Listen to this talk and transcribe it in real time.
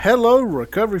Hello,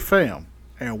 Recovery fam,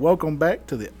 and welcome back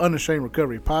to the Unashamed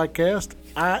Recovery Podcast.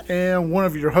 I am one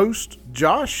of your hosts,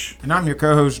 Josh. And I'm your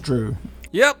co-host, Drew.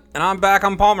 Yep, and I'm back.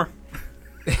 I'm Palmer.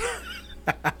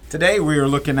 Today we are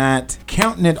looking at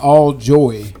counting it all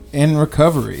joy in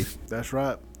recovery. That's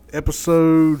right.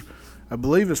 Episode, I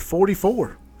believe it's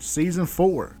 44, Season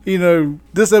 4. You know,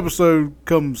 this episode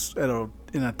comes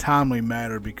in a timely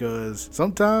manner because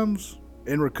sometimes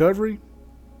in recovery,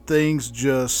 things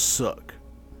just suck.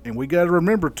 And we got to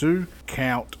remember to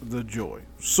count the joy.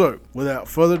 So, without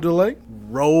further delay,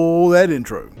 roll that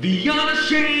intro. The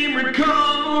Unashamed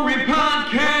Recovery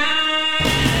Podcast.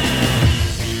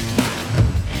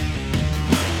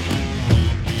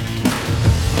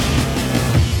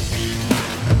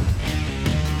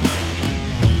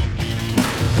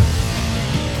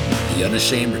 The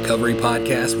Unashamed Recovery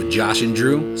Podcast with Josh and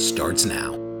Drew starts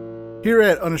now. Here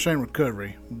at Unashamed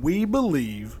Recovery, we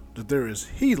believe that there is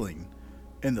healing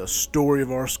in the story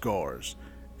of our scars,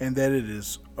 and that it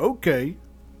is okay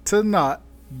to not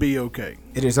be okay.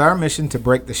 It is our mission to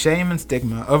break the shame and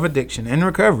stigma of addiction in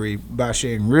recovery by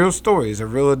sharing real stories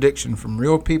of real addiction from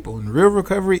real people in real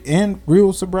recovery and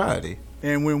real sobriety.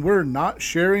 And when we're not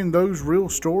sharing those real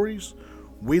stories,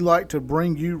 we like to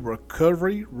bring you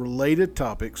recovery-related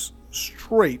topics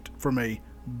straight from a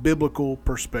biblical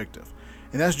perspective.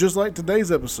 And that's just like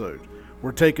today's episode.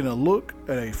 We're taking a look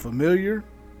at a familiar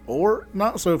or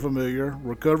not so familiar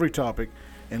recovery topic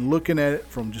and looking at it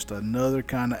from just another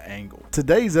kind of angle.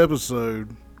 Today's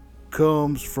episode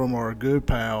comes from our good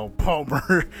pal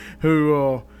Palmer,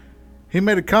 who he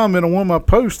made a comment on one of my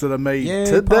posts that I made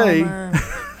today.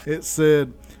 It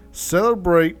said,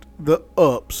 celebrate the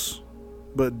ups,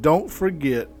 but don't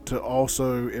forget to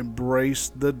also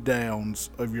embrace the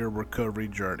downs of your recovery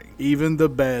journey. Even the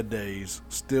bad days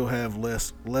still have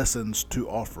less lessons to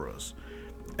offer us.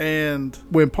 And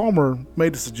when Palmer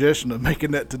made the suggestion of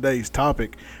making that today's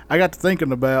topic, I got to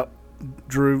thinking about,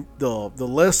 Drew, the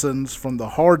lessons from the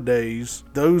hard days.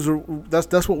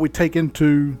 That's what we take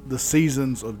into the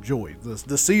seasons of joy.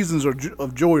 The seasons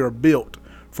of joy are built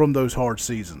from those hard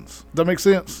seasons. Does that make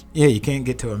sense? Yeah, you can't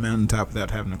get to a mountaintop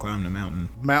without having to climb the mountain.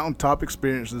 Mountaintop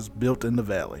experiences built in the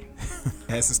valley.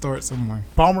 It has to start somewhere.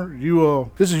 Palmer,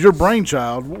 this is your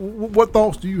brainchild. What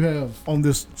thoughts do you have on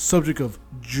this subject of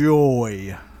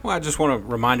joy? Well, I just want to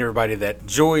remind everybody that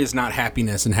joy is not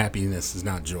happiness and happiness is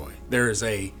not joy. There is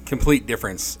a complete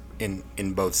difference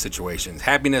in both situations.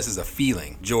 Happiness is a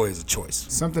feeling. Joy is a choice.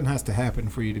 Something has to happen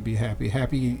for you to be happy.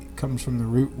 Happy comes from the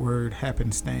root word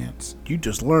happenstance. You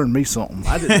just learned me something.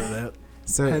 I didn't know that.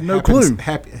 So I had no clue.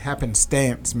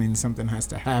 Happenstance means something has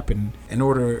to happen in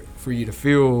order for you to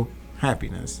feel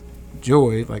happiness.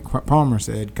 Joy, like Palmer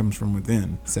said, comes from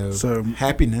within. So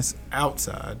happiness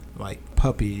outside, like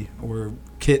puppy or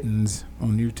kittens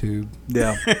on YouTube.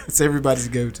 Yeah. It's everybody's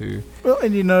go-to. Well,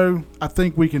 and I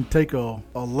think we can take a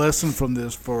lesson from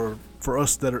this for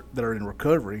us that are in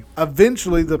recovery.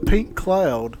 Eventually, the pink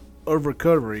cloud of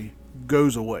recovery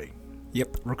goes away.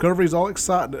 Yep. Recovery is all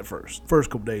exciting at first.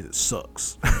 First couple days, it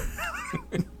sucks. I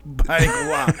ain't gonna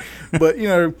lie. But,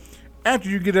 after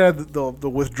you get out of the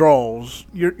withdrawals,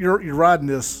 you're riding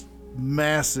this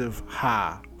massive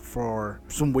high for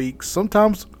some weeks,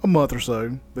 sometimes a month or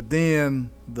so, but then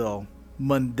the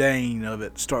mundane of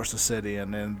it starts to set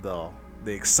in and the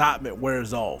excitement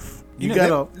wears off.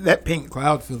 That pink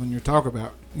cloud feeling you're talking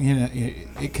about,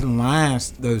 it can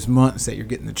last those months that you're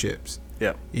getting the chips.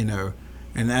 Yeah.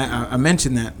 And I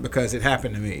mentioned that because it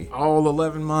happened to me. All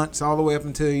 11 months, all the way up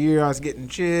until a year, I was getting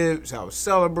chips. I was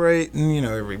celebrating,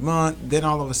 every month. Then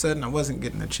all of a sudden, I wasn't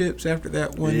getting the chips after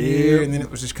that one year. And then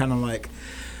it was just kind of like,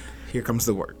 here comes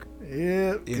the work.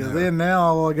 Yeah, because then now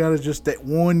all I got is just that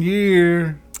 1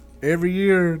 year, every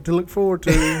year to look forward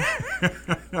to.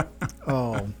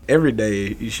 Every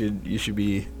day you should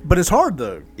be. But it's hard,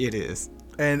 though. It is.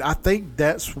 And I think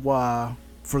that's why,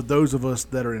 for those of us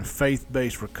that are in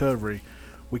faith-based recovery,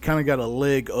 we kind of got a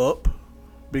leg up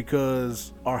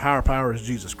because our higher power is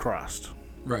Jesus Christ.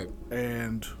 Right.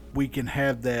 And we can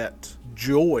have that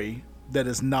joy that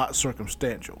is not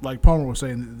circumstantial. Like Palmer was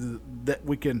saying, that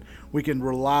we can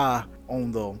rely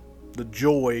on the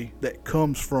joy that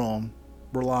comes from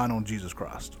relying on Jesus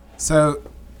Christ. So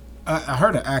I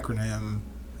heard an acronym,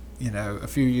 a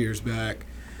few years back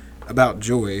about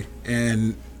joy,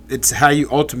 and it's how you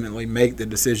ultimately make the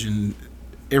decision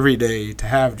every day to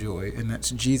have joy, and that's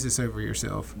Jesus over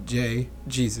yourself. J,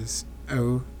 Jesus.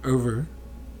 O, over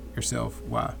yourself.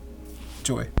 Y,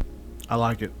 joy. I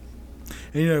like it.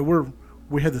 And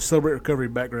we had the Celebrate Recovery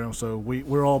background, so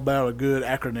we're all about a good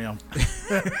acronym.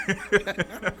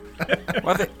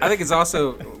 Well, I think it's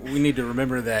also, we need to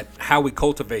remember that how we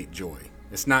cultivate joy.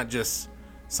 It's not just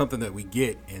something that we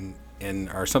get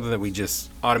or something that we just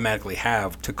automatically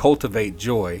have. To cultivate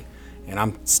joy, and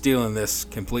I'm stealing this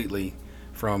completely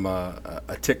from a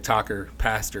TikToker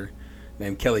pastor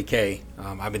named Kelly Kay.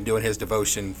 I've been doing his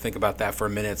devotion. Think about that for a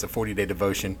minute. It's a 40-day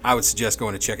devotion. I would suggest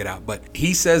going to check it out. But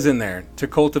he says in there, to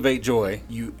cultivate joy,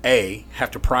 you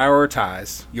have to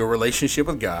prioritize your relationship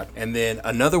with God. And then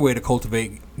another way to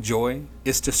cultivate joy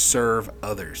is to serve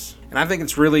others. And I think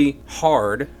it's really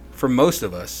hard for most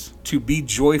of us to be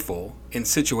joyful in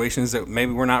situations that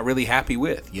maybe we're not really happy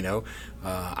with.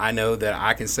 I know that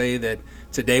I can say that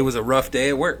today was a rough day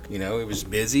at work. It was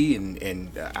busy and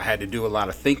I had to do a lot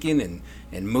of thinking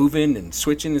and moving and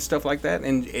switching and stuff like that.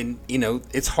 And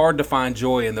it's hard to find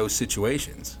joy in those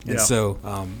situations. Yeah. And so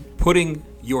putting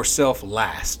yourself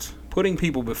last, putting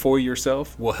people before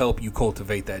yourself will help you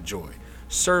cultivate that joy.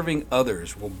 Serving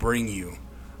others will bring you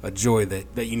a joy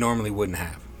that you normally wouldn't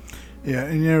have. Yeah,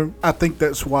 and I think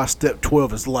that's why step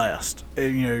 12 is last.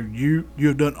 And,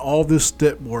 you've done all this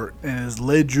step work and has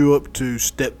led you up to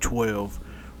step 12,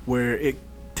 where it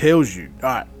tells you, all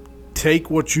right, take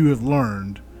what you have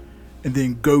learned and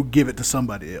then go give it to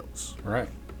somebody else. Right.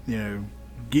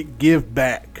 Give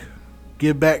back.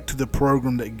 Give back to the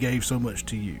program that gave so much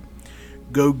to you.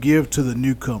 Go give to the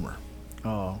newcomer.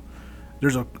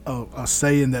 There's a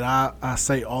saying that I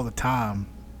say all the time.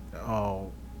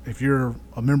 If you're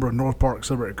a member of North Park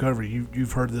Celebrate Recovery,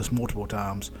 you've heard this multiple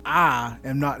times. I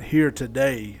am not here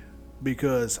today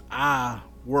because I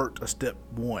worked a step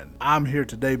 1. I'm here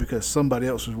today because somebody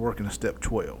else was working a step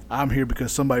 12. I'm here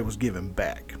because somebody was giving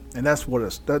back, and that's what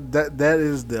that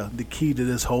is the key to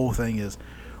this whole thing. Is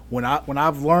when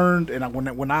I've learned and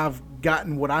when I've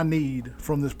gotten what I need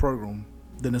from this program,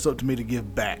 then it's up to me to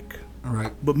give back. All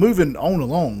right. But moving on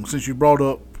along, since you brought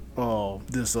up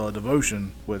this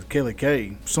devotion with Kelly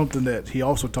Kay, something that he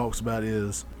also talks about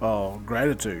is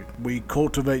gratitude. We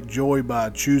cultivate joy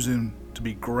by choosing to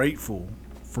be grateful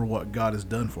for what God has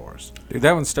done for us. Dude,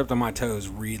 that one stepped on my toes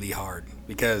really hard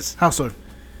because... How so?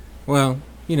 Well,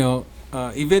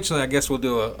 eventually I guess we'll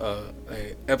do a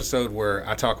episode where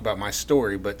I talk about my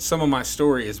story, but some of my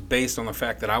story is based on the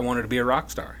fact that I wanted to be a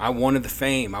rock star. I wanted the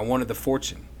fame. I wanted the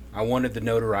fortune. I wanted the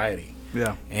notoriety.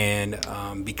 Yeah. And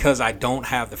because I don't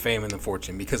have the fame and the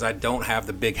fortune, because I don't have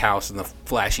the big house and the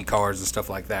flashy cars and stuff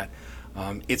like that,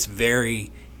 it's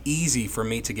very easy for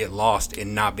me to get lost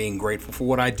in not being grateful for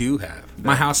what I do have. Yeah.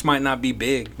 My house might not be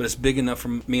big, but it's big enough for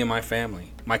me and my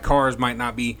family. My cars might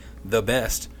not be the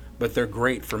best, but they're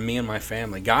great for me and my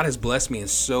family. God has blessed me in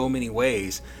so many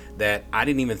ways that I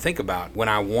didn't even think about when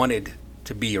I wanted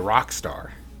to be a rock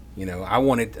star. I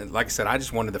wanted, like I said, I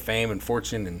just wanted the fame and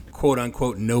fortune and quote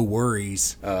unquote no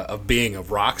worries of being a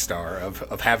rock star,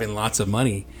 of having lots of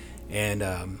money.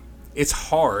 And it's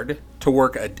hard to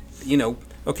work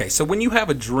okay, so when you have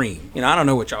a dream, I don't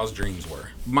know what y'all's dreams were.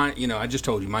 I just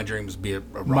told you my dream was to be a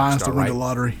rock Mine's star, to win right? the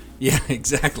lottery. Yeah,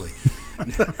 exactly.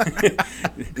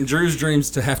 Drew's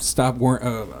dreams to have to stop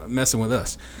messing with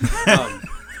us.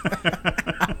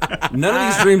 None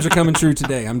of these dreams are coming true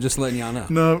today. I'm just letting y'all know.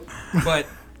 No. But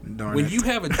Darn when it. you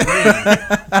have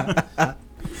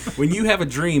a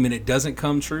dream and it doesn't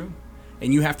come true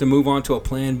and you have to move on to a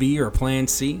plan B or a plan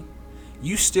C,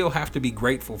 you still have to be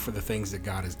grateful for the things that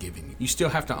God has given you. You still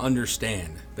have to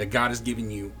understand that God has given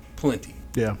you plenty.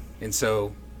 Yeah. And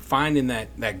so finding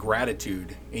that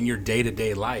gratitude in your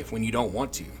day-to-day life when you don't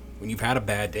want to, when you've had a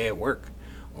bad day at work,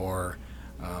 or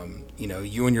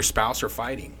you and your spouse are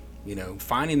fighting,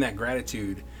 finding that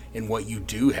gratitude in what you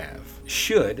do have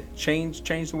should change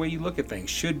the way you look at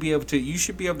things. You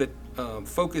should be able to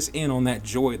focus in on that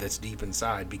joy that's deep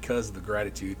inside because of the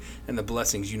gratitude and the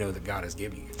blessings that God has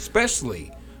given you,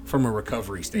 especially from a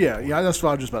recovery standpoint. Yeah, that's what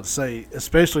I was just about to say.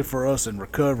 Especially for us in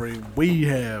recovery, we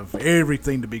have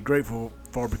everything to be grateful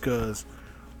for because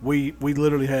we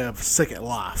literally have second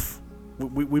life.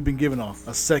 We've been given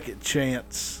a second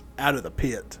chance out of the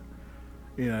pit.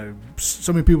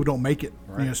 So many people don't make it,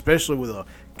 right. Especially with a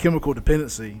chemical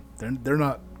dependency. They're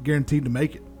not guaranteed to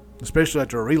make it, especially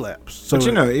after a relapse. So,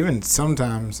 But even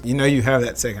sometimes, you have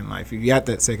that second life. You got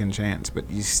that second chance, but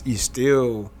you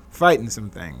still fighting some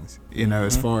things,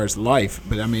 as far as life.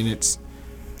 But it's...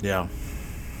 Yeah.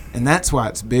 And that's why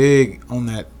it's big on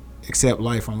that accept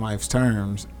life on life's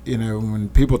terms. When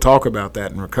people talk about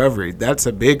that in recovery, that's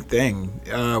a big thing.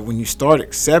 When you start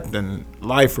accepting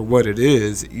life for what it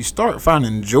is, you start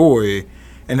finding joy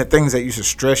in the things that used to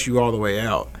stress you all the way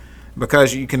out.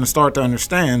 Because you can start to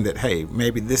understand that, hey,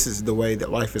 maybe this is the way that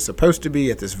life is supposed to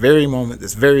be at this very moment,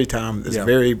 this very time, this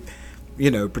very,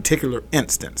 particular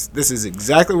instance. This is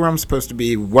exactly where I'm supposed to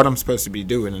be, what I'm supposed to be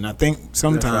doing. And I think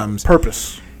sometimes...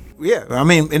 Purpose. Yeah, I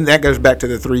mean, and that goes back to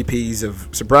the 3 P's of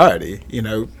sobriety,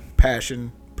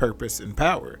 passion, purpose, and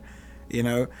power.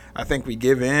 I think we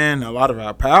give in a lot of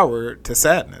our power to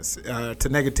sadness, to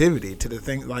negativity, to the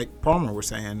thing like Palmer was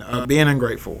saying, being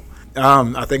ungrateful.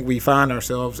 I think we find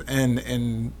ourselves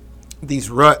in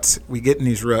these ruts. We get in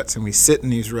these ruts and we sit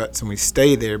in these ruts and we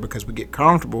stay there because we get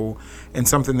comfortable in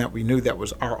something that we knew that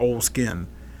was our old skin.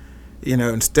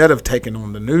 Instead of taking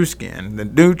on the new skin, the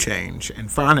new change,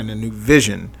 and finding a new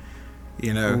vision.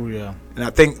 Oh, yeah. And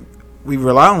I think we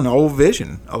rely on the old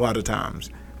vision a lot of times.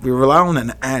 We rely on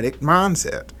an addict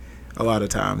mindset a lot of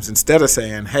times instead of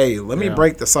saying, hey, let me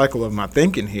break the cycle of my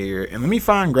thinking here and let me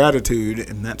find gratitude.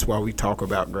 And that's why we talk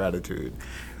about gratitude,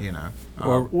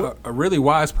 Or a really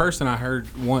wise person I heard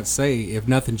once say, if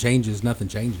nothing changes, nothing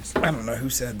changes. I don't know who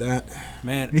said that.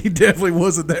 Man, He definitely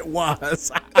wasn't that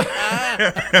wise.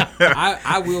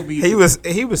 I will be. He was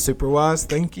super wise.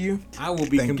 Thank you. I will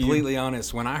be Thank completely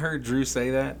honest. When I heard Drew say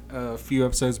that a few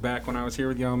episodes back when I was here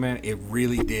with y'all, man, it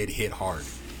really did hit hard.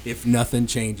 If nothing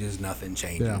changes, nothing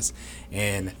changes. Yeah.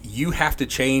 And you have to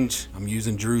change. I'm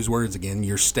using Drew's words again.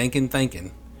 You're stinking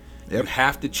thinking. Yep. You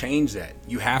have to change that.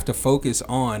 You have to focus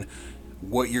on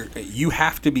what you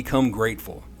have to become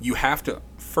grateful. You have to,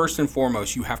 first and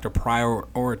foremost, you have to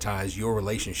prioritize your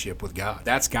relationship with God.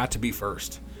 That's got to be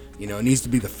first. It needs to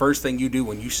be the first thing you do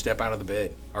when you step out of the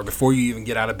bed or before you even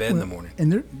get out of bed in the morning.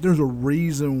 And there's a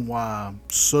reason why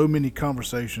so many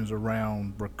conversations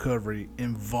around recovery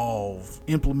involve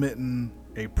implementing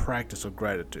a practice of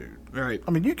gratitude. Right.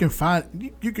 I mean, you can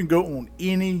go on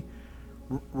any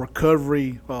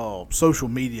recovery social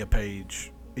media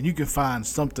page and you can find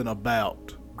something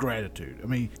about gratitude. I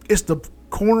mean, it's the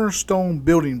cornerstone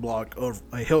building block of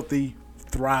a healthy,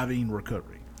 thriving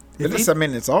recovery.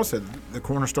 It's also the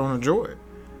cornerstone of joy.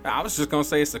 I was just going to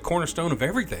say it's the cornerstone of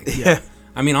everything. Yeah.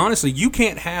 I mean, honestly, you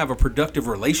can't have a productive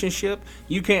relationship.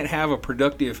 You can't have a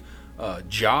productive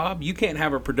job. You can't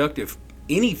have a productive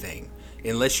anything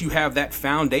unless you have that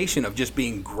foundation of just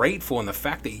being grateful and the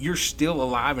fact that you're still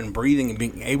alive and breathing and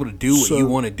being able to do what you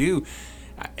want to do.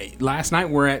 Last night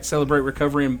we're at Celebrate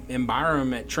Recovery in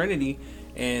Byram at Trinity,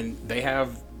 and they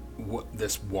have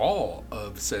this wall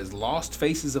says Lost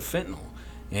Faces of Fentanyl.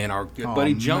 And our good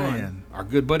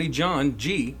buddy John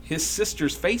G, his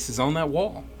sister's face is on that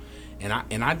wall, and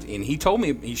he told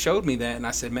me, he showed me that, and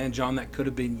I said, man, John, that could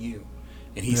have been you,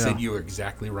 and he said, you were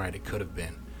exactly right, it could have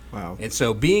been. Wow. And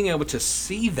so being able to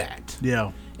see that,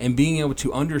 and being able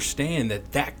to understand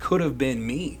that could have been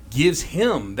me, gives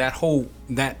him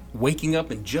that waking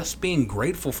up and just being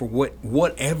grateful for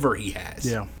whatever he has.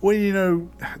 Yeah. Well,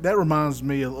 that reminds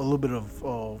me a little bit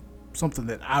of something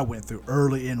that I went through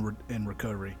early in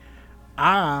recovery.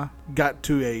 I got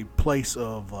to a place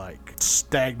of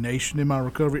stagnation in my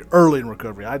recovery early in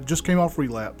recovery. I just came off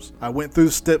relapse. I went through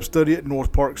the step study at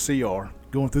North Park CR,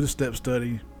 going through the step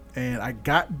study, and I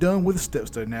got done with the step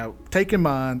study. Now, take in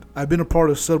mind, I've been a part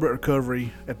of Celebrate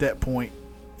Recovery at that point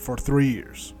for 3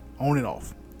 years, on and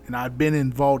off. And I'd been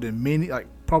involved in many,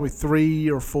 probably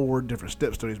 3 or 4 different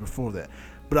step studies before that.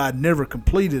 But I'd never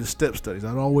completed step studies.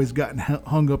 I'd always gotten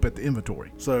hung up at the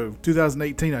inventory. So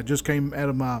 2017, 2017, I just came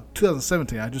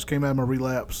out of my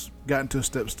relapse, got into a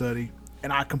step study,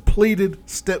 and I completed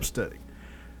step study.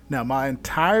 Now, my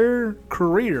entire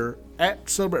career at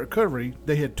Celebrate Recovery,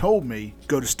 they had told me,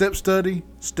 go to step study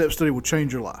will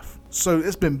change your life. So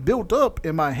it's been built up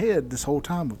in my head this whole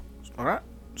time. All right,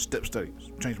 step study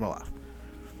changed my life.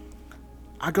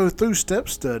 I go through step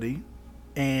study,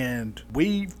 and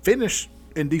we finished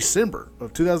in December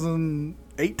of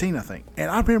 2018, I think. And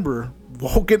I remember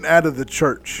walking out of the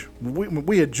church.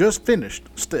 We had just finished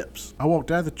steps. I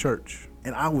walked out of the church,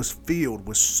 and I was filled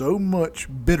with so much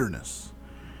bitterness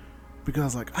because I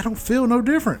was like, I don't feel no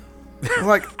different.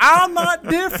 I'm not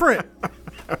different.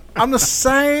 I'm the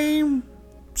same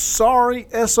sorry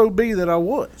SOB that I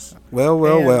was.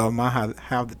 Well,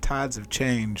 how the tides have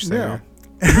changed there.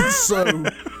 Yeah. So,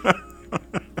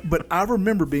 but I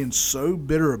remember being so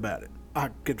bitter about it. I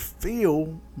could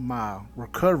feel my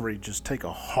recovery just take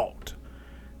a halt.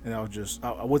 And I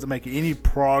wasn't making any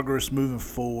progress moving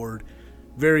forward,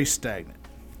 very stagnant.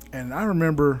 And I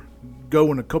remember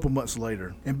going a couple months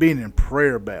later and being in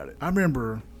prayer about it. I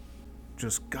remember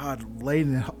just God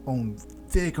laying it on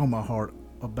thick on my heart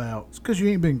about, it's because you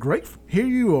ain't been grateful. Here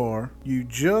you are, you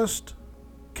just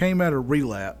came out of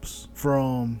relapse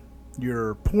from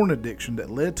your porn addiction that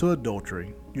led to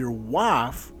adultery. Your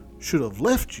wife should have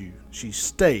left you. She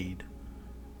stayed.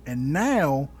 And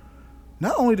now,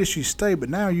 not only did she stay, but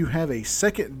now you have a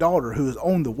second daughter who is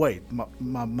on the way.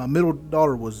 My middle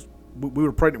daughter we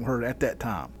were pregnant with her at that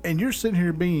time. And you're sitting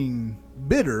here being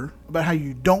bitter about how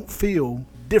you don't feel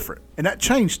different. And that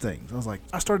changed things. I was like,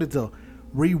 I started to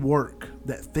rework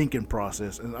that thinking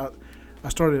process. And I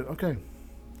started, okay,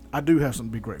 I do have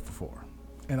something to be grateful for.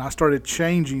 And I started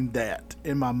changing that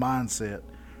in my mindset.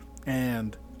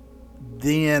 And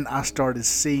then I started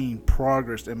seeing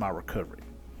progress in my recovery.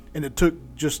 And it took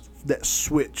just that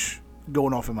switch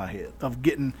going off in my head of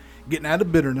getting out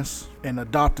of bitterness and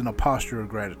adopting a posture of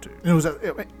gratitude. And it was, I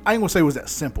ain't gonna say it was that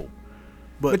simple,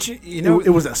 but you know, it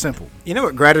was that simple. You know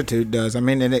what gratitude does? I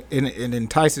mean, it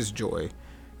entices joy,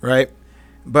 right?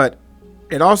 But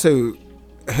it also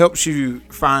helps you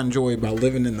find joy by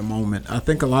living in the moment. I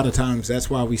think a lot of times that's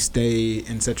why we stay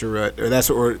in such a rut, or that's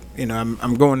what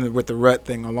I'm going with the rut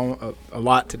thing a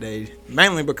lot today,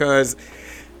 mainly because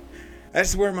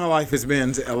that's where my life has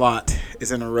been a lot,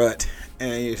 is in a rut,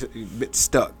 and you're a bit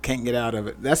stuck, can't get out of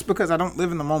it. That's because I don't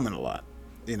live in the moment a lot.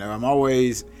 I'm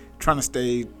always trying to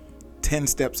stay 10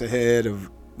 steps ahead of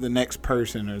the next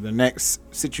person or the next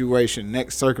situation,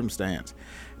 next circumstance.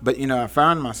 But, I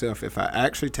find myself, if I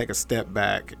actually take a step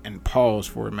back and pause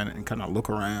for a minute and kind of look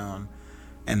around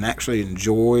and actually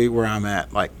enjoy where I'm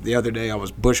at. Like the other day I was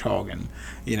bush hogging.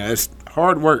 It's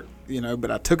hard work.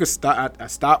 But I took I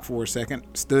stopped for a second,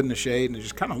 stood in the shade, and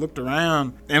just kind of looked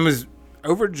around and was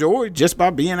overjoyed just by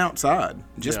being outside,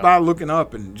 by looking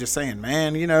up and just saying,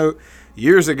 man,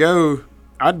 years ago,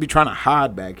 I'd be trying to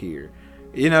hide back here.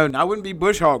 And I wouldn't be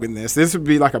bush hogging this. This would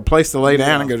be like a place to lay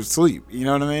down and go to sleep. You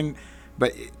know what I mean?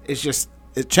 But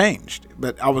it changed.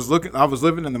 But I was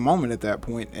living in the moment at that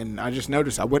point, and I just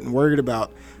noticed I wasn't worried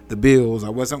about the bills. I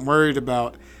wasn't worried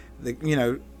about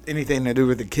anything to do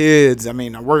with the kids. I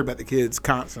mean, I worry about the kids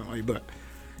constantly, but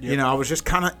I was just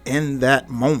kind of in that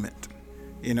moment,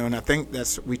 and I think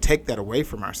we take that away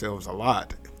from ourselves a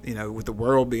lot, with the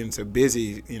world being so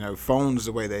busy, phones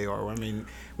the way they are. I mean,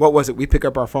 what was it? We pick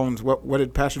up our phones. What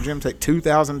did Pastor Jim say?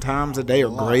 2,000 times a day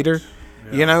or greater,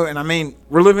 and I mean,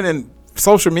 we're living in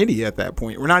social media at that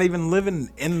point. We're not even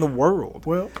living in the world.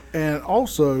 Well, and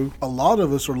also a lot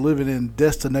of us are living in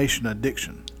destination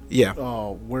addiction. Yeah.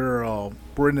 We're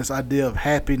in this idea of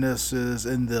happiness is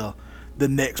in the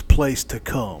next place to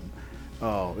come.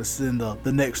 It's in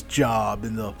the next job,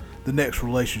 in the next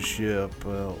relationship,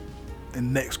 in the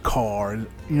next car,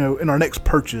 in our next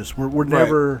purchase. We're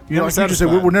never, like you just said,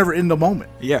 we're never in the moment.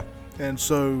 Yeah. And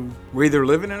so we're either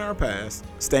living in our past,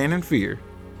 staying in fear,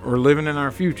 or living in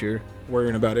our future,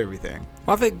 worrying about everything.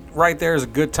 Well, I think right there is a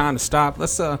good time to stop.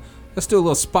 Let's do a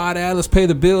little spot ad. Let's pay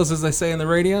the bills, as they say in the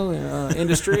radio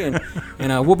industry, and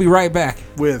we'll be right back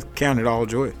with Count It All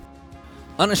Joy.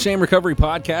 Unashamed Recovery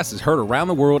Podcast is heard around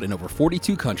the world in over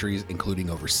 42 countries, including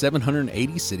over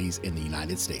 780 cities in the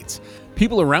United States.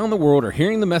 People around the world are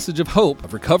hearing the message of hope,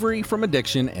 of recovery from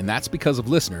addiction, and that's because of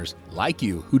listeners like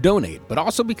you who donate, but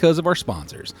also because of our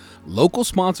sponsors. Local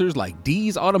sponsors like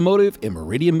Dee's Automotive in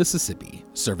Meridian, Mississippi,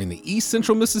 serving the East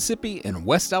Central Mississippi and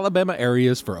West Alabama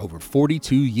areas for over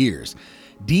 42 years.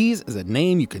 Dee's is a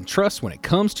name you can trust when it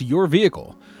comes to your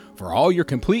vehicle. For all your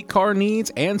complete car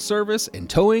needs and service and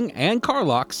towing and car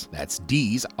locks, that's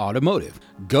Dee's Automotive.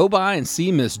 Go by and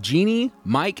see Miss Jeannie,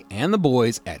 Mike, and the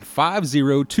boys at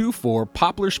 5024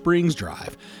 Poplar Springs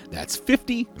Drive. That's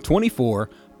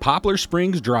 5024 Poplar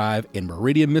Springs Drive in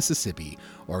Meridian, Mississippi.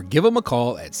 Or give them a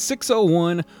call at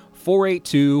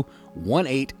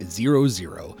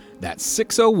 601-482-1800. That's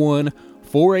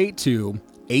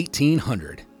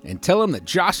 601-482-1800. And tell them that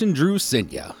Josh and Drew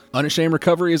sent ya. Unashamed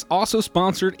Recovery is also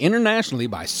sponsored internationally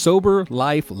by Sober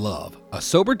Life Love, a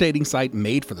sober dating site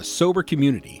made for the sober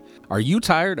community. Are you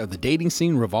tired of the dating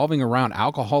scene revolving around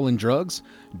alcohol and drugs?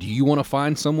 Do you want to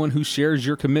find someone who shares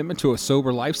your commitment to a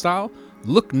sober lifestyle?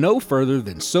 Look no further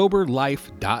than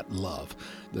SoberLife.love.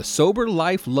 The Sober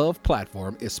Life Love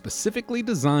platform is specifically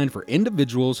designed for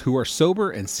individuals who are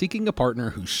sober and seeking a partner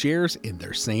who shares in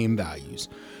their same values.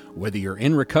 Whether you're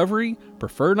in recovery,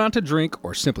 prefer not to drink,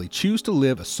 or simply choose to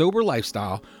live a sober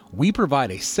lifestyle, we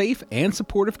provide a safe and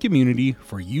supportive community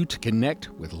for you to connect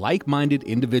with like-minded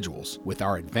individuals. With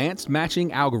our advanced matching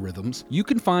algorithms, you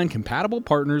can find compatible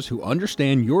partners who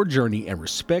understand your journey and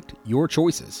respect your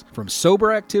choices. From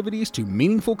sober activities to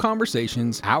meaningful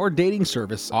conversations, our dating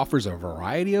service offers a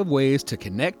variety of ways to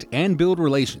connect and build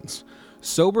relations.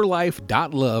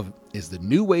 SoberLife.love is the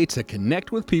new way to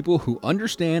connect with people who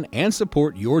understand and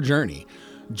support your journey.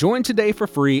 Join today for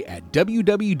free at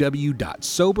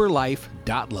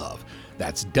www.soberlife.love.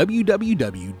 That's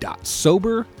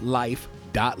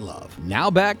www.soberlife.love.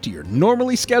 Now back to your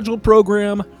normally scheduled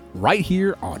program right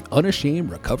here on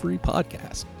Unashamed Recovery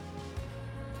Podcast.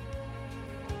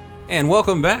 And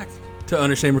welcome back to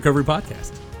Unashamed Recovery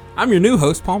Podcast. I'm your new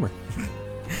host, Palmer.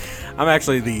 I'm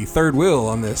actually the third wheel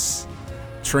on this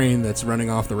train that's running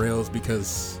off the rails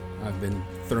because I've been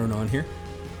thrown on here.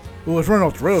 Well, it's running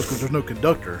off the rails because there's no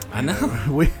conductor. I know.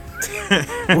 We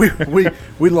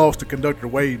lost the conductor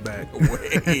way back.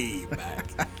 Way back.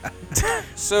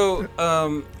 So,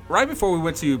 right before we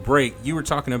went to break, you were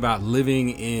talking about living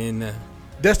in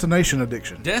Destination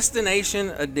addiction. destination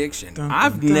addiction. Dun,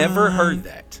 I've dun, never dun. heard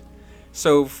that.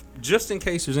 So, just in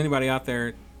case there's anybody out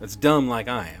there that's dumb like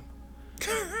I am,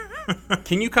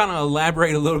 can you kind of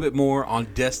elaborate a little bit more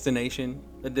on destination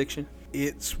addiction?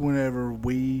 It's whenever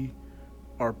we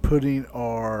are putting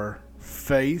our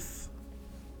faith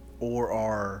or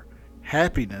our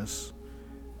happiness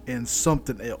in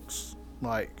something else.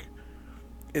 Like,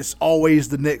 it's always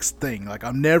the next thing. Like,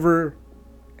 I'm never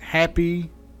happy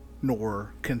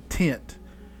nor content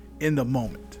in the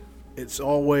moment. It's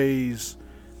always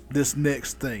this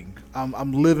next thing.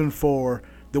 I'm living for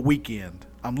the weekend.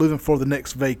 I'm living for the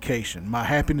next vacation. My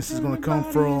happiness is going to come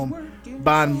from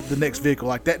buying the next vehicle.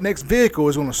 Like, that next vehicle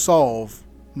is going to solve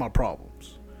my problems.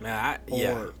 Man,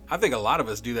 Or- I think a lot of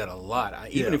us do that a lot.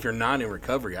 Even Yeah. if you're not in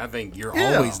recovery, I think you're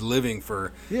Yeah. always living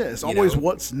for. Yeah, it's you always know,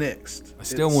 what's next. I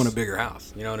still want a bigger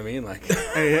house. You know what I mean? Like,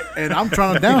 And I'm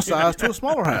trying to downsize to a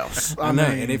smaller house. I know.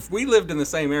 And if we lived in the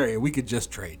same area, we could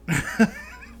just trade.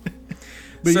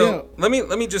 But So yeah.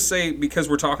 let me just say, because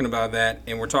we're talking about that,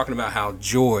 and we're talking about how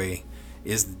joy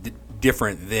is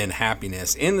different than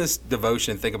happiness. In this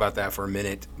devotion, think about that for a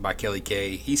minute, by Kelly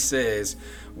Kay. He says,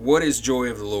 "What is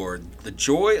joy of the Lord? The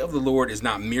joy of the Lord is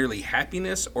not merely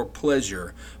happiness or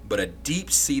pleasure, but a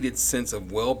deep-seated sense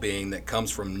of well-being that comes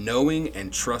from knowing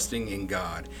and trusting in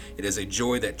God. It is a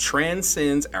joy that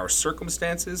transcends our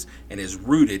circumstances and is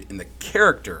rooted in the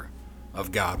character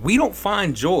of God." We don't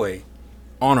find joy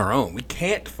on our own. We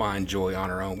can't find joy on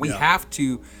our own. We have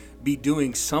to be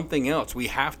doing something else. We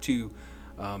have to,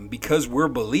 because we're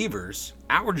believers,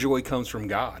 our joy comes from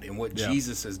God and what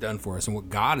Jesus has done for us and what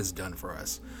God has done for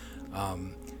us.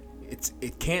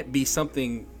 It can't be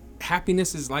something.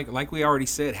 Happiness is like we already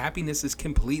said. Happiness is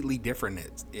completely different.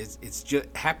 It's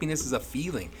just happiness is a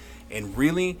feeling, and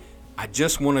really, I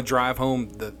just want to drive home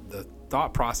the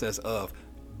thought process of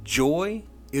joy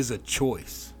is a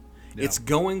choice. It's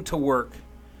going to work,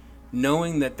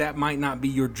 knowing that might not be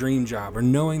your dream job, or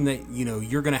knowing that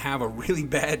you're going to have a really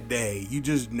bad day. You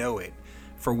just know it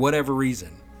for whatever reason,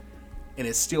 and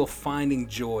it's still finding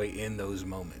joy in those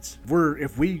moments.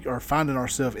 If we are finding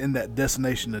ourselves in that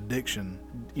destination addiction,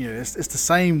 it's the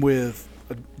same with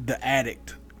the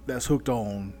addict that's hooked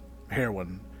on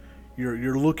heroin.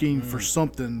 You're looking for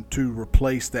something to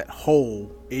replace that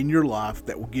hole in your life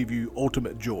that will give you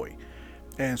ultimate joy.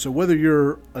 And so whether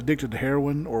you're addicted to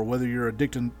heroin, or whether you're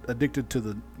addicted to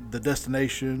the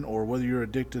destination, or whether you're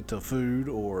addicted to food,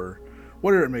 or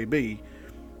whatever it may be,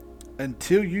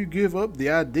 until you give up the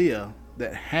idea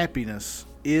that happiness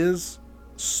is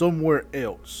somewhere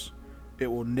else, it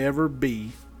will never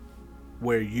be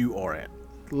where you are at.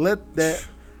 Let that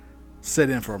set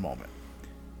in for a moment.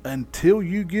 Until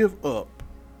you give up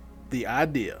the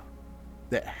idea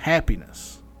that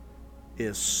happiness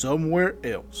is somewhere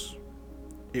else,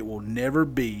 it will never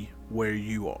be where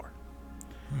you are.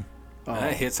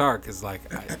 That hits hard because,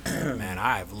 man,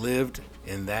 I've lived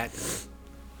in that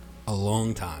a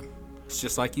long time. It's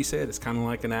just like you said. It's kind of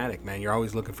like an addict, man. You're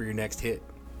always looking for your next hit.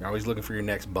 You're always looking for your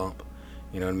next bump.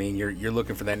 You know what I mean? You're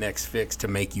looking for that next fix to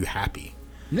make you happy.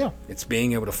 Yeah. It's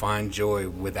being able to find joy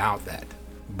without that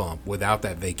bump, without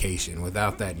that vacation,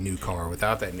 without that new car,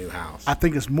 without that new house. I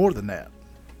think it's more than that.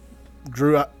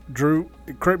 Drew,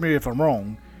 correct me if I'm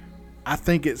wrong. I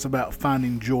think it's about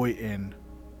finding joy in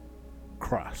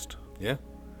Christ. Yeah.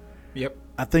 Yep.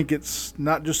 I think it's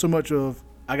not just so much of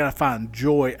I got to find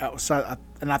joy outside,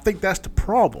 and I think that's the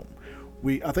problem.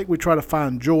 I think we try to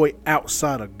find joy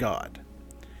outside of God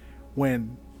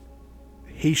when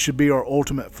He should be our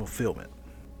ultimate fulfillment.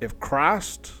 If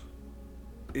Christ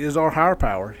is our higher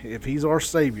power, if He's our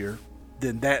Savior,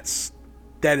 then that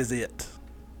is it.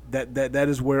 That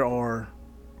is where our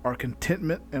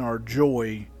contentment and our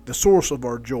joy, the source of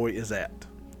our joy, is at.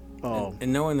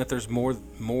 And knowing that there's more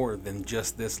than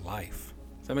just this life.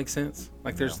 Does that make sense?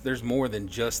 Like there's more than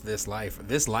just this life.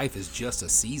 This life is just a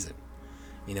season,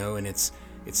 and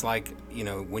it's like,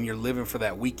 when you're living for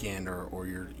that weekend, or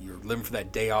you're living for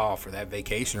that day off, or that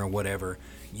vacation, or whatever,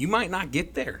 you might not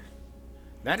get there.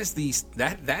 That is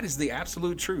the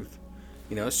absolute truth.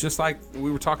 It's just like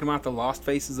we were talking about the lost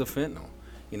faces of fentanyl.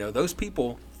 Those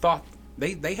people thought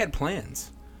they had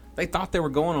plans. They thought they were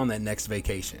going on that next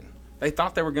vacation. They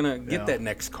thought they were going to get that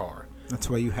next car. That's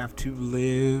why you have to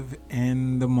live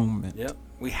in the moment. Yep.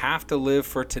 We have to live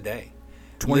for today.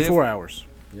 24 hours,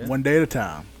 one day at a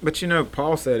time. But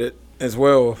Paul said it as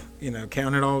well,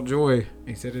 count it all joy.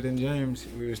 He said it in James.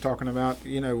 We was talking about,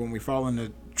 when we fall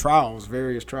into trials,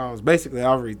 various trials. Basically,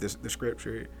 I'll read the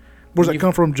scripture. Where's that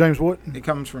come from, James? What? It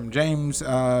comes from James,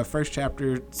 first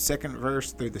chapter, 2nd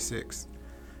verse through the 6th.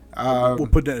 We'll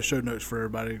put that in the show notes for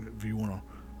everybody if you want to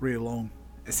read along.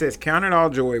 It says, count it all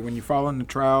joy when you fall into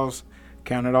trials.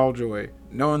 Count it all joy,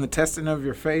 knowing the testing of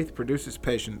your faith produces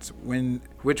patience,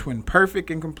 which when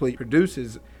perfect and complete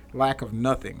produces lack of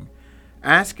nothing.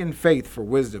 Ask in faith for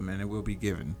wisdom, and it will be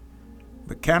given.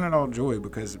 But count it all joy,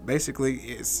 because basically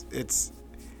it's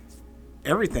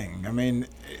everything. I mean,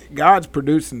 God's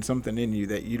producing something in you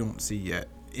that you don't see yet.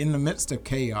 In the midst of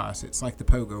chaos, it's like the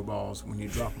pogo balls when you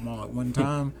drop them all at one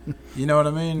time. You know what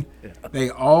I mean? Yeah. They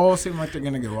all seem like they're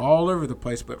going to go all over the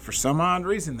place, but for some odd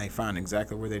reason, they find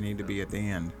exactly where they need to be at the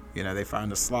end. They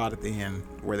find a slot at the end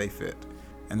where they fit.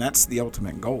 And that's the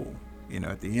ultimate goal.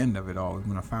 At the end of it all, we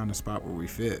want to find a spot where we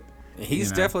fit. And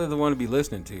he's definitely the one to be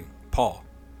listening to, Paul.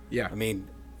 Yeah. I mean,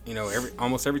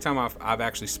 almost every time I've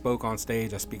actually spoke on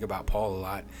stage, I speak about Paul a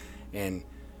lot. And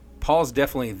Paul's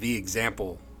definitely the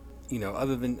example.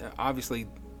 Other than obviously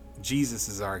Jesus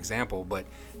is our example, but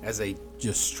as a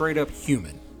just straight up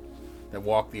human that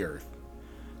walked the earth,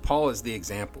 Paul is the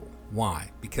example.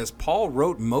 Why? Because Paul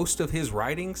wrote most of his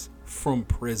writings from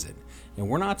prison. And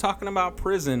we're not talking about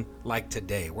prison like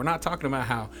today. We're not talking about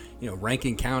how,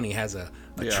 Rankin County has a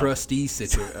trustee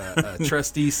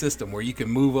trustee system where you can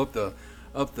move up the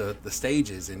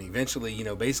stages, and eventually,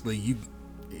 basically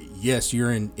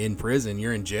you're in prison,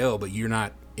 you're in jail, but you're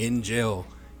not in jail.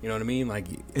 You know what I mean? Like,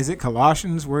 is it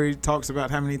Colossians where he talks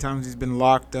about how many times he's been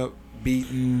locked up,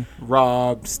 beaten,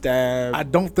 robbed, stabbed? I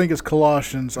don't think it's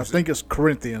Colossians. I think it's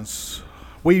Corinthians.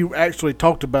 We actually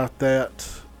talked about that.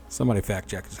 Somebody fact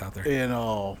check us out there. And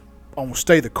on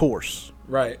Stay the Course.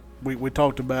 Right. We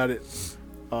talked about it.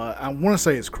 I want to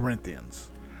say it's Corinthians.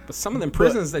 But some of them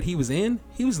prisons that he was in,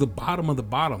 he was the bottom of the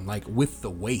bottom, like with the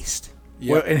waist.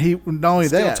 Yep. Well, and he not only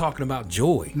still that, talking about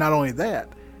joy. Not only that,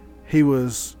 he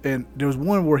was, and there was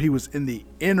one where he was in the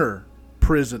inner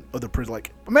prison of the prison.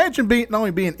 Like, imagine not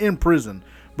only being in prison,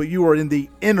 but you are in the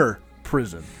inner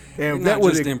prison. And you're that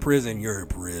not just in prison, you're in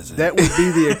prison. That would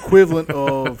be the equivalent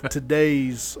of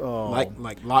today's like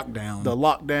lockdown, the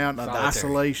lockdown, the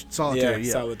isolation, solitary,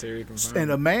 solitary confinement.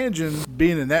 And imagine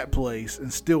being in that place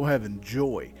and still having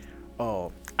joy.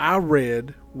 I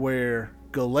read where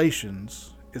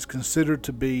Galatians is considered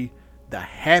to be the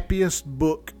happiest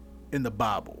book in the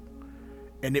Bible,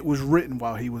 and it was written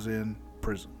while he was in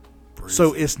prison.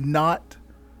 So it's not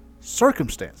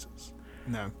circumstances.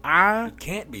 No, it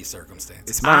can't be circumstances.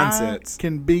 It's mindsets. I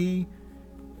can be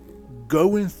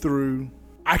going through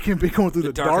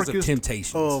the darkest of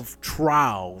temptations, of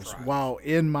trials while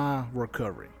in my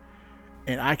recovery,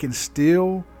 and I can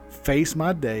still face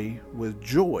my day with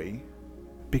joy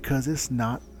because it's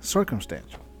not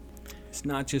circumstantial. It's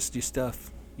not just your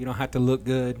stuff. You don't have to look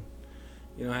good.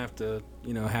 You don't have to,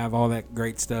 have all that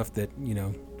great stuff that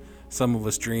some of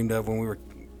us dreamed of when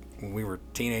we were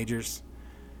teenagers.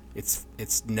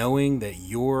 It's knowing that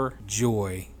your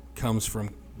joy comes from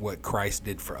what Christ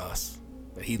did for us.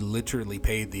 That he literally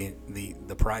paid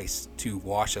the price to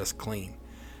wash us clean.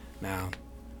 Now,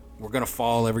 we're gonna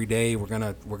fall every day. We're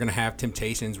gonna have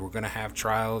temptations. We're gonna have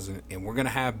trials, and we're gonna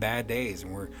have bad days,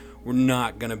 and we're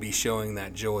not gonna be showing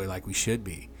that joy like we should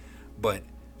be. But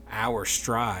our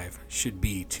strive should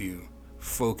be to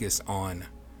focus on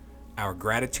our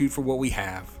gratitude for what we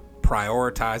have,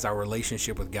 prioritize our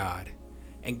relationship with God,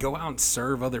 and go out and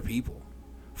serve other people.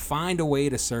 Find a way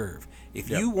to serve. If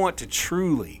you want to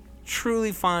truly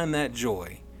find that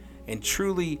joy and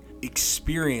truly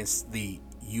experience the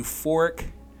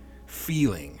euphoric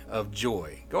feeling of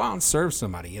joy, go out and serve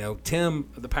somebody. Tim,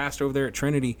 the pastor over there at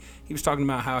Trinity, he was talking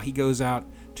about how he goes out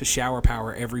to Shower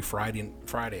Power every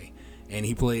Friday, and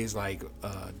he plays like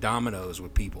dominoes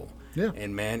with people. Yeah.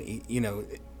 And man,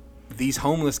 these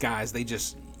homeless guys,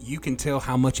 you can tell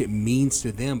how much it means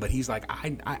to them, but he's like,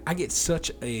 I get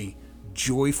such a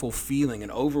joyful feeling,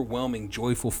 an overwhelming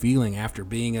joyful feeling after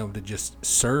being able to just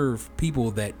serve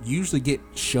people that usually get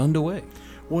shunned away.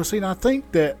 Well, see, and I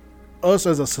think that us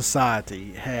as a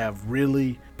society have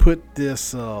really put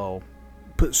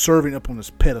serving up on this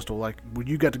pedestal, like when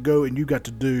you got to go and you got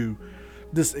to do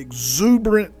this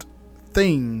exuberant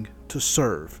thing to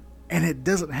serve. And it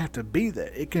doesn't have to be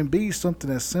that. It can be something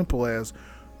as simple as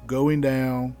going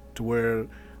down to where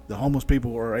the homeless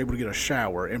people are able to get a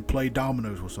shower and play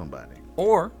dominoes with somebody.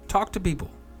 Or talk to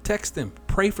people. Text them.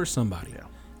 Pray for somebody.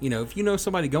 Yeah. If you know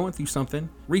somebody going through something,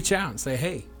 reach out and say,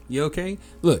 hey, you okay?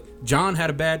 Look, John had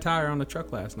a bad tire on the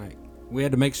truck last night. we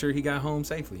had to make sure he got home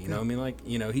safely. You know what I mean? Like,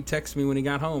 you know, he texted me when he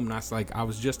got home, and I was like, I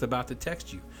was just about to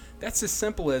text you. That's as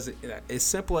simple as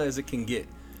it can get.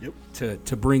 Yep.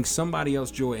 To bring somebody else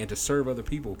joy and to serve other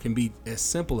people can be as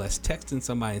simple as texting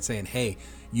somebody and saying, hey,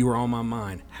 you are on my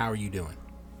mind. How are you doing?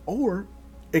 Or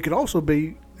it could also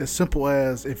be as simple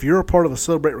as, if you're a part of a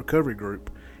Celebrate Recovery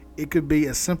group, it could be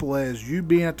as simple as you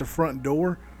being at the front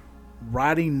door,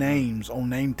 writing names on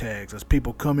name tags as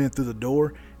people come in through the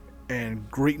door and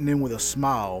greeting them with a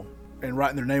smile and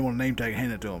writing their name on a name tag and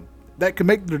handing it to them. That can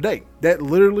make their day. That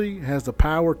literally has the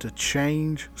power to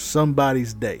change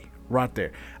somebody's day right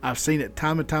there. I've seen it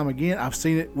time and time again. I've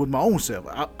seen it with my own self.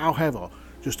 I'll have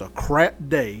just a crap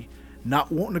day,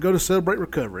 not wanting to go to Celebrate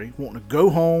Recovery, wanting to go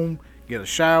home, get a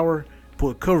shower, pull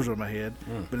the covers over my head.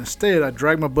 But instead, I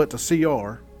drag my butt to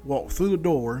CR, walk through the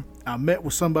door. I met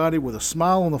with somebody with a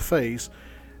smile on the face.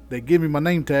 They give me my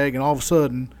name tag, and all of a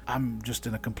sudden, I'm just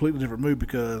in a completely different mood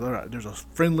because, all right, there's a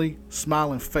friendly,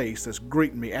 smiling face that's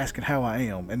greeting me, asking how I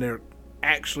am, and they're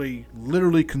actually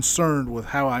literally concerned with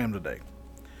how I am today.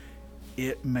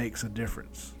 It makes a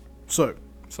difference. So,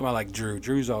 somebody like Drew.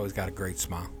 Drew's always got a great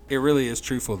smile. It really is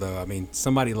truthful, though. I mean,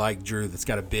 somebody like Drew that's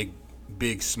got a big,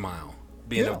 big smile,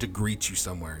 being able to greet you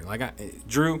somewhere. Like,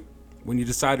 Drew, when you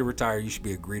decide to retire, you should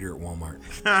be a greeter at Walmart.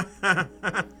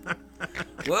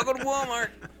 Welcome to Walmart.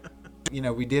 You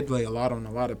know, we did lay a lot on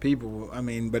a lot of people. I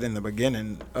mean, but in the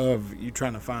beginning of you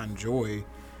trying to find joy,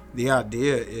 the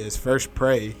idea is first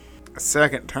pray,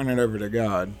 second turn it over to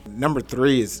God. Number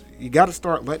 3 is you got to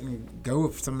start letting go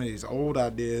of some of these old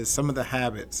ideas, some of the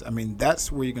habits. I mean,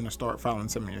 that's where you're going to start finding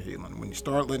some of your healing. When you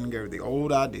start letting go of the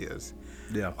old ideas,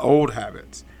 old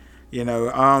habits. You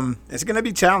know, it's going to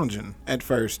be challenging at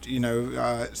first. You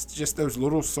know, it's just those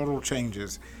little subtle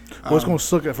changes. Well, it's going to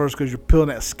suck at first because you're peeling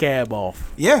that scab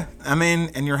off. Yeah, I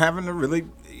mean, and you're having to really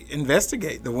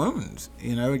investigate the wounds.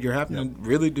 You know, you're having to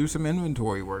really do some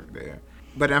inventory work there.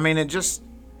 But, I mean, it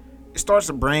starts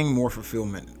to bring more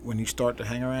fulfillment when you start to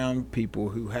hang around people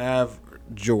who have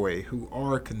joy, who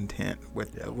are content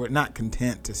with, we're not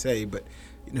content to say, but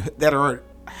you know, that are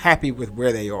happy with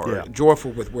where they are,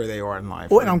 joyful with where they are in life,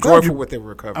 well, and I'm joyful with their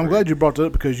recovery. I'm glad you brought that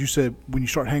up because you said when you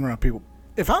start hanging around people,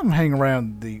 if I'm hanging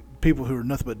around the people who are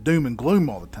nothing but doom and gloom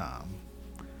all the time,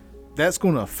 that's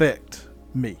going to affect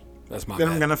me. That's my Then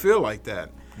bad. I'm going to feel like that.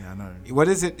 Yeah, I know. What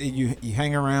is it? You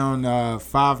hang around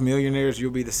 5 millionaires,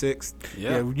 you'll be the 6th.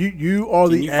 Yeah. You are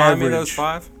Can the you average. find me those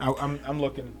 5? I'm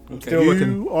looking. I'm Okay. still You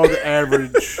looking. are the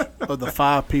average of the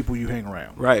 5 people you hang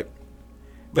around. Right.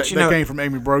 But That, you know, that came from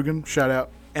Amy Brogan. Shout out.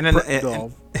 and then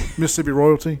Mississippi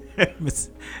royalty.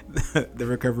 the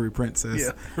Recovery Princess.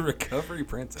 Yeah. Recovery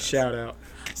Princess. Shout out.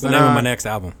 It's the name of my next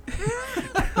album.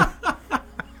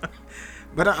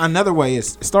 But another way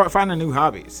is start finding new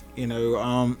hobbies. You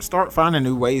know, start finding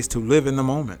new ways to live in the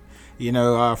moment. You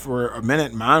know, for a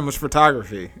minute, mine was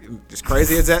photography. As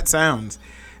crazy as that sounds,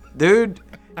 dude,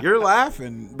 you're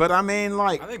laughing, but I mean,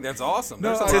 like, I think that's awesome. No,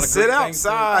 There's a lot to of sit great things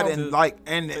outside to and like,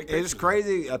 and take it's pictures.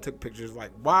 crazy. I took pictures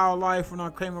like wildlife when I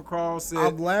came across it.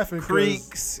 I'm laughing 'cause-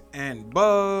 creeks and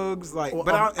bugs. Like, Well,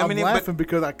 but I'm I mean, laughing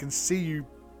because I can see you.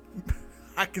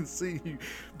 I can see you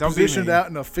Don't be positioned mean. out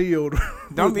in a field.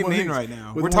 don't with be one of mean these- right now.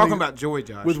 with We're one talking of these- about joy,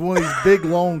 Josh. with one of these big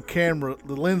long camera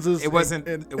the lenses. It wasn't.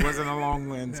 and It wasn't a long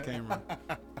lens camera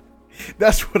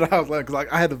that's what I was like. 'Cause,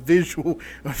 like I had a visual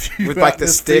of you with out like in the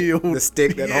this stick, field. the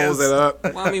stick that holds Yes. it up.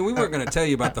 Well, I mean, we weren't going to tell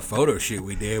you about the photo shoot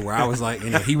we did where I was like, you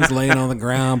know, he was laying on the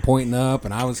ground pointing up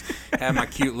and I was had my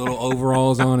cute little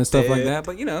overalls on and stuff like that.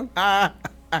 But, you know,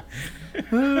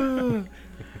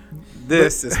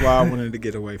 This is why I wanted to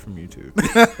get away from YouTube.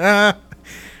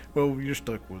 Well, you're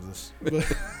stuck with us.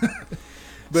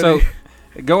 But so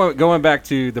going back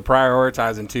to the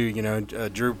prioritizing too, you know,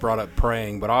 Drew brought up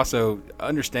praying, but also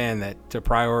understand that to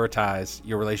prioritize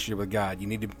your relationship with God, you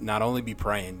need to not only be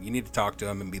praying, you need to talk to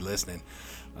him and be listening.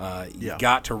 You've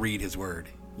got to read his word.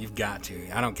 You've got to.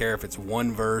 I don't care if it's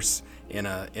one verse in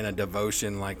a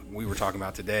devotion like we were talking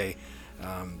about today.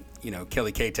 You know,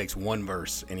 Kelly Kay takes one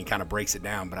verse and he kind of breaks it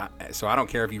down. So I don't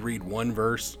care if you read one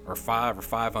verse or 5 or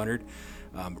 500.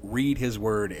 Read his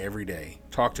word every day.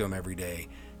 Talk to him every day.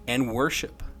 And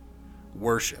worship.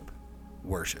 And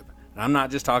I'm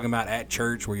not just talking about at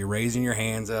church where you're raising your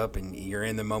hands up and you're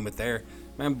in the moment there.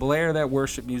 Man, blare that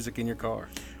worship music in your car.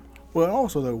 well,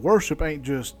 also though, worship ain't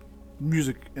just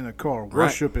music in a car. Right.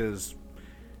 Worship is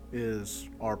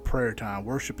our prayer time.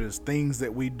 Worship is things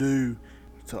that we do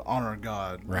to honor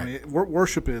God. Right. I mean,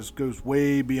 worship goes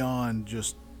way beyond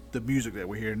just the music that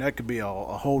we hear, and that could be a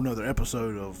whole nother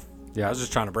episode of Yeah, I was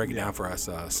just trying to break it down for us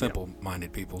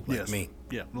simple-minded people like yes. me.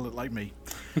 Yeah, like me.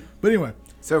 But anyway,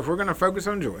 So if we're going to focus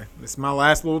on joy, this is my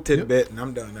last little tidbit, and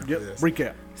I'm done after this.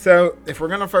 recap. So if we're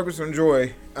going to focus on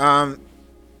joy,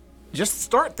 just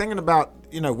start thinking about,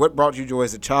 what brought you joy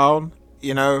as a child,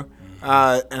 and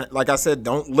like I said,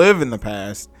 don't live in the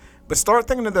past, but start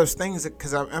thinking of those things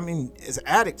because, as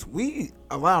addicts, we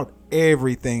allowed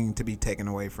everything to be taken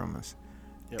away from us.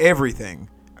 Yep.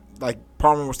 Everything. Like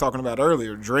Palmer was talking about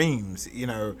earlier, dreams,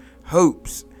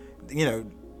 hopes,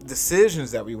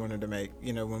 decisions that we wanted to make,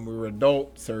 when we were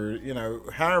adults or,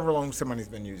 however long somebody's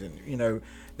been using,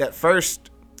 that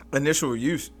first initial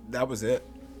use, that was it.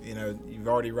 You've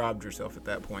already robbed yourself at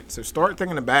that point. So start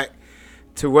thinking back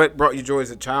to what brought you joy as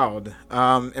a child.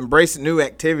 Embrace new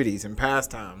activities and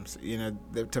pastimes,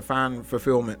 to find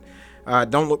fulfillment.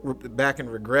 Don't look back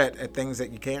and regret at things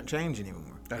that you can't change anymore.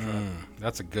 That's right.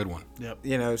 That's a good one.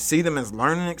 Yep. See them as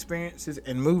learning experiences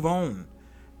and move on.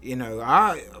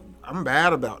 I'm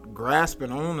bad about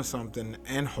grasping on to something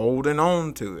and holding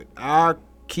on to it. I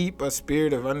keep a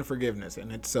spirit of unforgiveness,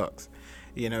 and it sucks.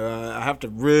 I have to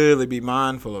really be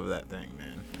mindful of that thing,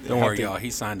 man. Don't worry, y'all.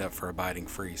 He signed up for abiding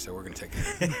free, so we're going to take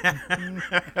it.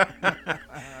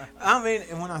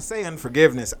 And when I say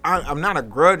unforgiveness, I'm not a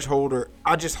grudge holder.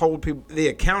 I just hold people. The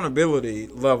accountability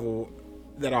level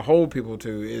that I hold people to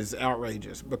is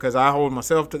outrageous because I hold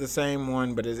myself to the same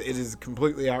one, but it is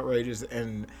completely outrageous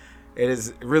and it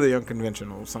is really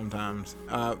unconventional sometimes.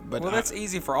 But that's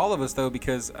easy for all of us though,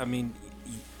 because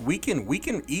we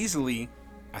can easily,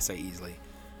 I say easily,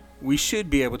 we should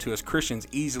be able to as Christians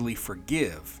easily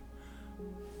forgive.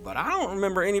 But I don't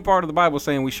remember any part of the Bible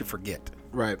saying we should forget.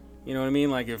 Right. You know what I mean?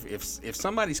 Like if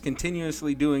somebody's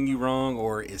continuously doing you wrong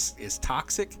or is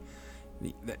toxic,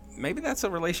 maybe that's a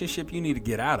relationship you need to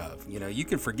get out of. You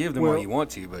can forgive them all you want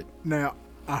to, but Now,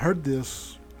 I heard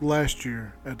this last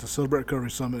year at the Celebrate Recovery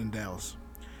Summit in Dallas.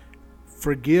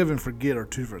 Forgive and forget are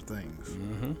two different things.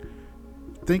 Mm-hmm.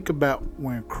 Think about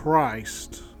when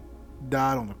Christ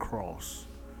died on the cross.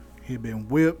 He had been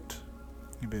whipped,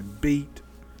 he'd been beat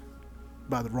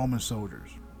by the Roman soldiers.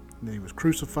 And then he was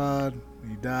crucified, and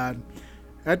he died.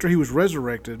 After he was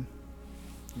resurrected,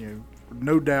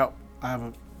 no doubt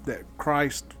that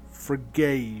Christ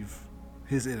forgave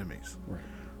his enemies. Right.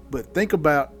 But think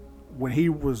about when he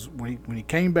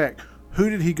came back, who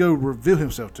did he go reveal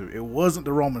himself to? It wasn't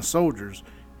the Roman soldiers.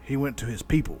 He went to his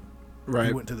people. Right.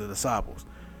 He went to the disciples.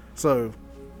 So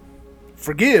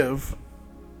forgive,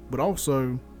 but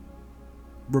also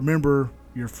remember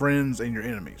your friends and your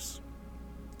enemies.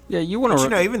 yeah, you want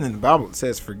to. Even in the Bible it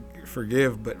says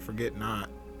forgive but forget not.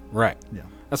 Right. Yeah.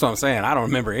 That's what I'm saying. I don't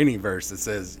remember any verse that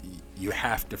says you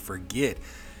have to forget.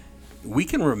 We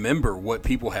can remember what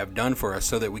people have done for us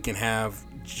so that we can have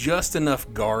just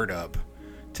enough guard up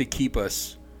to keep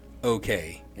us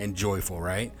okay and joyful,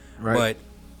 right? Right.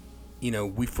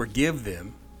 But, we forgive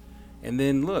them. And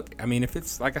then look, if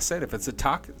it's, like I said, if it's a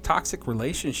toxic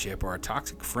relationship or a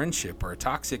toxic friendship or a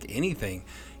toxic anything,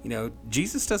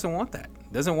 Jesus doesn't want that.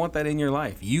 Doesn't want that in your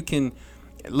life. You can,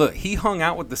 look, he hung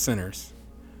out with the sinners,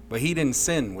 but he didn't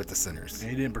sin with the sinners.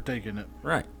 And he didn't partake in it.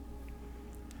 Right.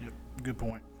 Yep. Good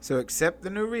point. So accept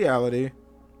the new reality,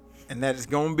 and that it's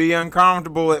going to be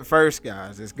uncomfortable at first,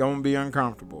 guys. It's going to be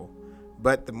uncomfortable.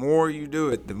 But the more you do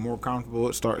it, the more comfortable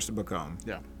it starts to become.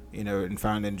 Yeah. And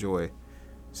finding joy.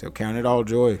 So count it all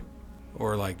joy.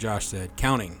 Or like Josh said,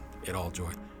 counting it all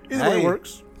joy. Either way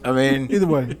works.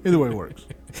 Either way works.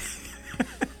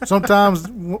 Sometimes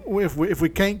if we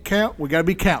can't count, we got to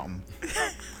be counting.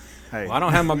 Hey. Well, I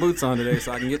don't have my boots on today,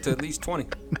 so I can get to at least 20.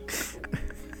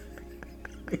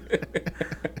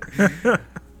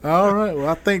 All right. Well,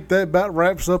 I think that about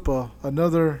wraps up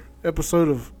another episode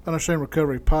of Unashamed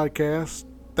Recovery Podcast.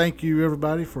 Thank you,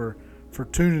 everybody, for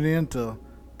tuning in to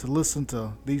listen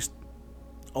to these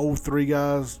old three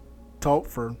guys talk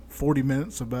for 40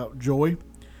 minutes about joy.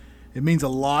 It means a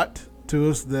lot to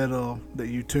us that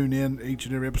you tune in each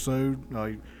and every episode.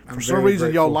 For some reason, grateful.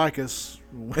 y'all like us.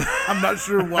 I'm not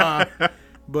sure why,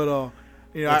 but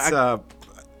It's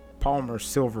Palmer's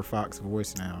Silver Fox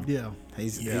voice now. yeah.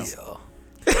 He's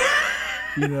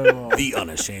The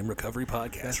Unashamed Recovery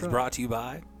Podcast is brought to you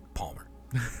by Palmer.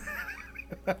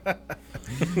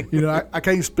 I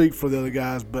can't speak for the other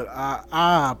guys, but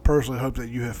I personally hope that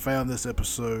you have found this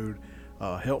episode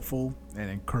helpful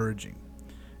and encouraging.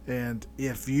 And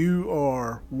if you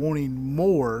are wanting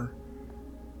more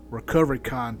recovery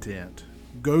content,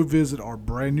 go visit our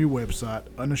brand new website,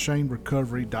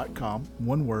 unashamedrecovery.com.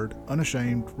 One word,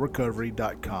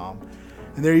 unashamedrecovery.com.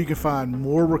 And there you can find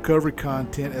more recovery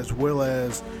content as well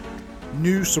as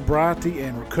new sobriety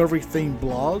and recovery themed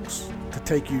blogs to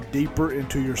take you deeper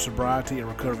into your sobriety and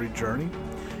recovery journey.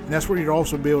 And that's where you'll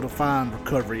also be able to find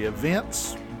recovery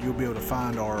events, You'll be able to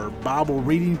find our Bible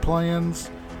reading plans.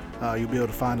 You'll be able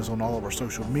to find us on all of our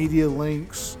social media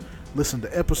links, listen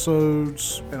to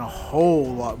episodes, and a whole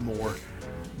lot more.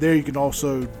 There you can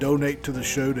also donate to the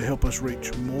show to help us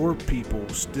reach more people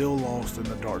still lost in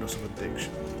the darkness of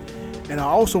addiction. And I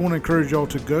also want to encourage y'all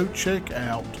to go check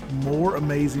out more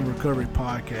amazing recovery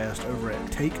podcasts over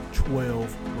at Take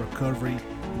 12 Recovery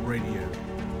Radio,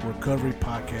 Recovery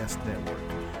Podcast Network.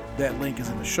 That link is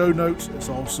in the show notes. It's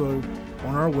also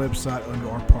on our website under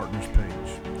our partners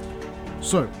page.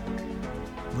 So,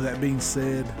 with that being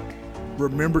said,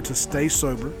 remember to stay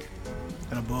sober,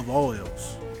 and above all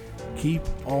else, keep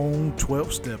on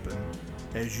 12-stepping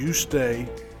as you stay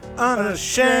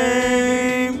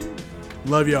Unashamed.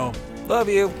 Love y'all. Love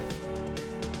you.